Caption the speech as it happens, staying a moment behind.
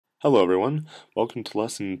Hello everyone, welcome to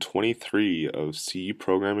lesson 23 of C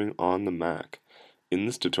programming on the Mac. In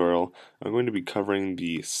this tutorial, I'm going to be covering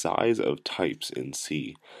the size of types in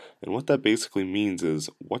C. And what that basically means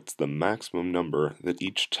is what's the maximum number that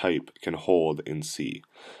each type can hold in C.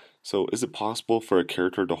 So is it possible for a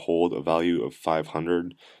character to hold a value of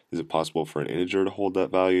 500? Is it possible for an integer to hold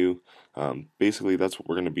that value? Basically, that's what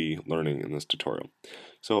we're going to be learning in this tutorial.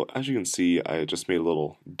 So as you can see, I just made a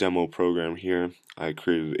little demo program here. I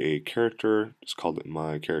created a character, just called it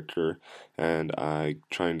my character, and I'm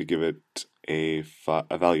trying to give it a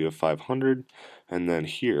value of 500. And then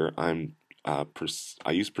here I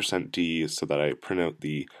use %d so that I print out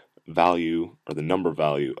the value or the number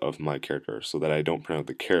value of my character so that I don't print out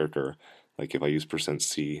the character. Like if I use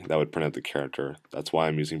 %c, that would print out the character. That's why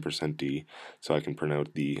I'm using %d, so I can print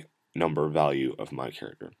out the number value of my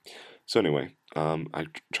character. So anyway, I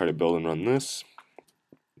try to build and run this,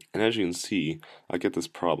 and as you can see, I get this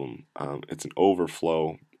problem. It's an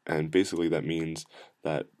overflow, and basically that means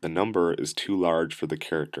that the number is too large for the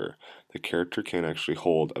character. The character can't actually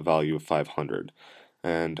hold a value of 500,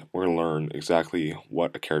 and we're going to learn exactly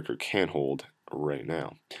what a character can hold right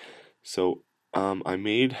now. So I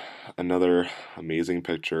made another amazing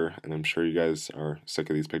picture, and I'm sure you guys are sick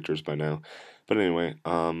of these pictures by now. But anyway,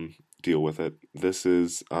 deal with it. This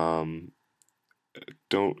is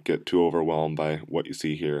don't get too overwhelmed by what you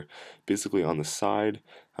see here. Basically on the side,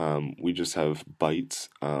 we just have bytes,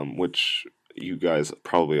 which you guys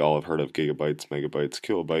probably all have heard of: gigabytes, megabytes,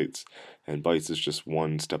 kilobytes, and bytes is just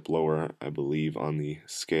one step lower, I believe, on the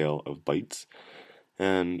scale of bytes.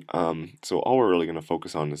 And so all we're really going to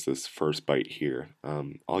focus on is this first byte here.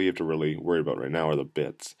 All you have to really worry about right now are the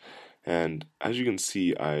bits. And as you can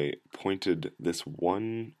see, I pointed this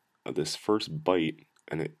first byte,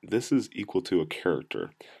 and this is equal to a character.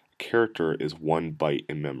 A character is 1 byte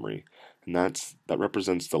in memory, and that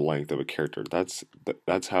represents the length of a character. That's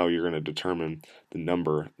how you're going to determine the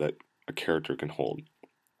number that a character can hold.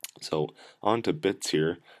 So on to bits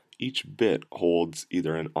here. Each bit holds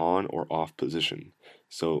either an on or off position.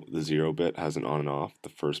 So the 0 bit has an on and off, the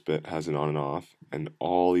first bit has an on and off, and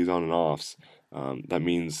all these on and offs, that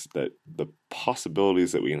means that the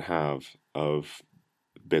possibilities that we can have of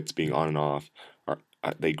bits being on and off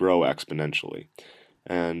they grow exponentially.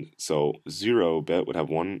 And so 0 bit would have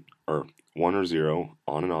 1 or 0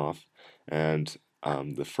 on and off, and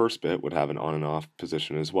the first bit would have an on and off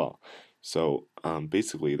position as well. So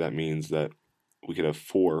basically that means that we could have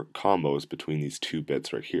 4 combos between these 2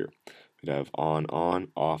 bits right here. We'd have on,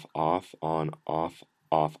 off, on, off,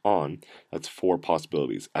 on. That's 4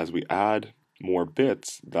 possibilities. As we add more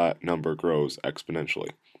bits, that number grows exponentially.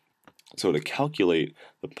 So to calculate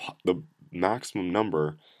the maximum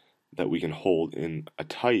number that we can hold in a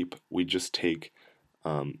type, we just take,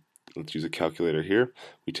 let's use a calculator here.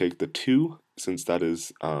 We take the 2, since that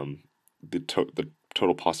is the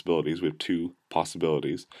total possibilities. We have 2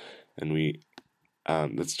 possibilities, and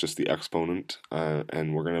that's just the exponent,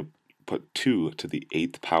 and we're going to put 2 to the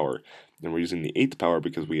 8th power. And we're using the 8th power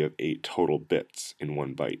because we have 8 total bits in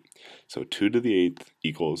 1 byte. So 2 to the 8th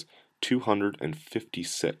equals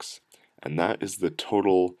 256, and that is the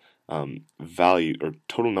total value or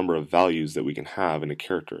total number of values that we can have in a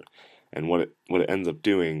character. And what it ends up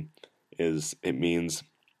doing is it means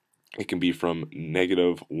it can be from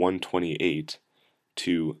 -128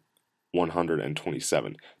 to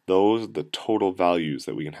 127. Those are the total values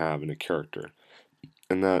that we can have in a character.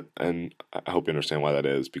 And I hope you understand why that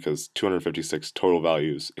is, because 256 total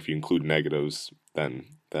values, if you include negatives,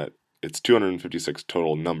 then it's 256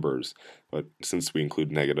 total numbers, but since we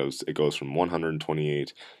include negatives, it goes from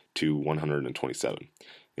 128 to 127,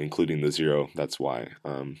 including the 0. That's why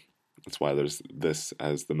there's this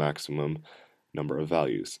as the maximum number of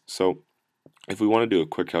values. So if we want to do a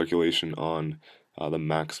quick calculation on the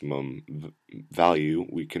maximum value,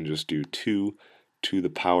 we can just do 2 to the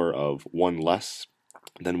power of 1 less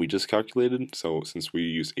than we just calculated. So since we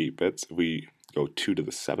use 8 bits, if we go 2 to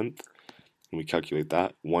the 7th, and we calculate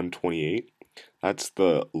that, 128, that's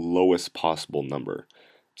the lowest possible number.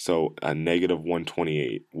 So a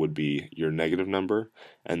 -128 would be your negative number,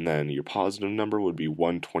 and then your positive number would be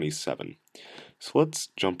 127. So let's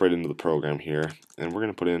jump right into the program here, and we're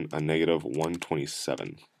going to put in a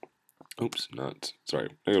 -127. Oops,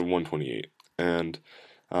 -128. And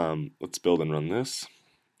let's build and run this.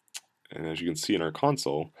 And as you can see in our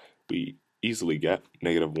console, we easily get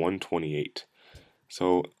 -128.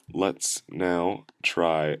 So let's now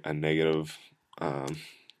try a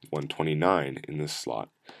 -129 in this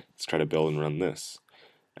slot. Let's try to build and run this.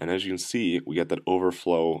 And as you can see, we get that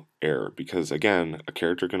overflow error because, again, a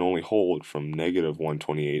character can only hold from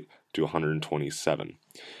 -128 to 127.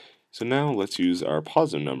 So now let's use our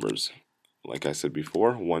positive numbers. Like I said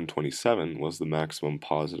before, 127 was the maximum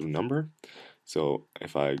positive number. So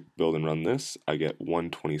if I build and run this, I get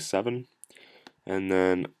 127. And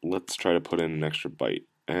then let's try to put in an extra byte.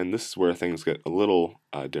 And this is where things get a little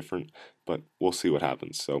different, but we'll see what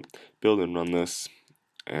happens. So build and run this,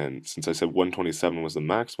 and since I said 127 was the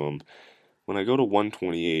maximum, when I go to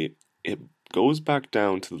 128, it goes back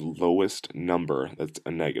down to the lowest number that's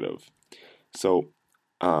a negative. So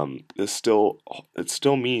it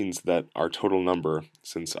still means that our total number,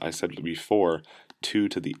 since I said before 2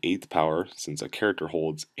 to the 8th power, since a character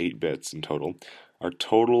holds 8 bits in total, our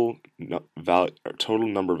total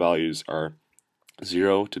number values are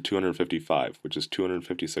 0 to 255, which is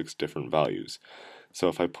 256 different values. So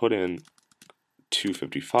if I put in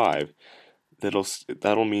 255,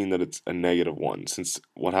 that'll mean that it's a -1, since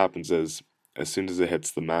what happens is as soon as it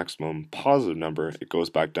hits the maximum positive number, it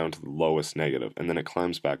goes back down to the lowest negative, and then it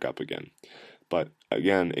climbs back up again. But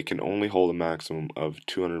again, it can only hold a maximum of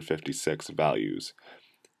 256 values.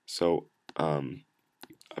 So I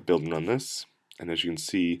build and run this, and as you can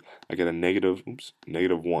see, I get a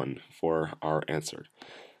 -1 for our answer.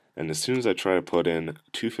 And as soon as I try to put in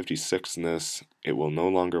 256 in this, it will no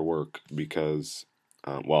longer work because,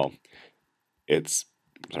 well,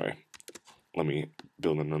 sorry, let me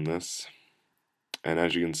build and run this. And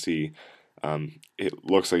as you can see, it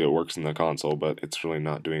looks like it works in the console, but it's really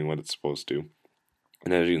not doing what it's supposed to.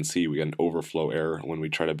 And as you can see, we get an overflow error when we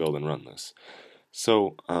try to build and run this.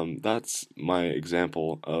 So that's my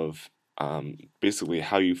example of basically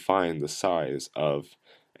how you find the size of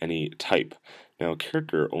any type. Now, a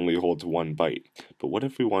character only holds 1 byte, but what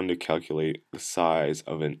if we wanted to calculate the size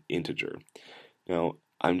of an integer? Now,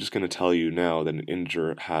 I'm just going to tell you now that an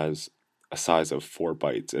integer has a size of 4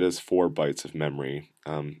 bytes. It has 4 bytes of memory.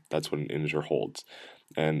 That's what an integer holds.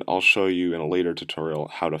 And I'll show you in a later tutorial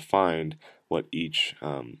how to find what each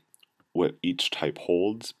type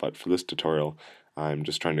holds, but for this tutorial, I'm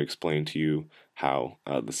just trying to explain to you how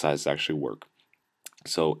the sizes actually work.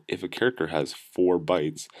 So if a character has 4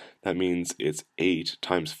 bytes, that means it's 8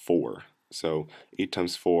 times 4. So 8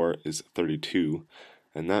 times 4 is 32,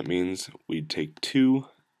 and that means we'd take 2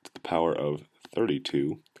 to the power of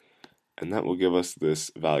 32, and that will give us this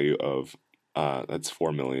value of, that's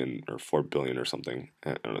 4 million or 4 billion or something.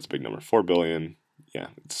 I don't know, it's a big number. 4 billion, yeah,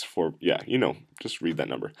 it's 4, yeah, just read that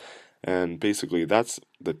number. And basically that's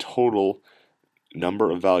the total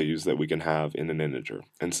number of values that we can have in an integer.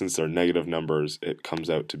 And since they're negative numbers, it comes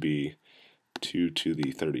out to be 2 to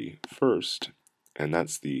the 31st, and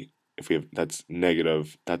that's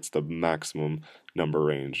negative, that's the maximum number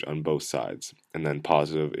range on both sides, and then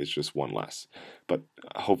positive is just one less. But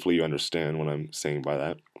hopefully you understand what I'm saying by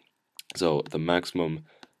that. So the maximum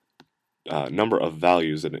number of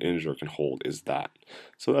values that an integer can hold is that.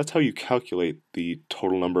 So that's how you calculate the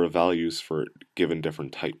total number of values for given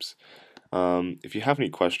different types. If you have any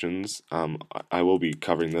questions, I will be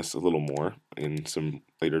covering this a little more in some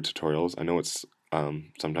later tutorials. I know it's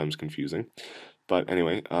sometimes confusing, but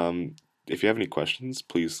anyway, if you have any questions,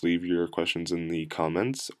 please leave your questions in the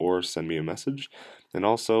comments or send me a message. And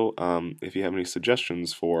also, if you have any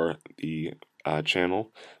suggestions for the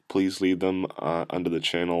channel, please leave them under the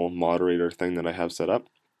channel moderator thing that I have set up,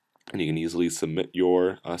 and you can easily submit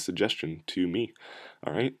your suggestion to me.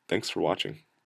 Alright, thanks for watching.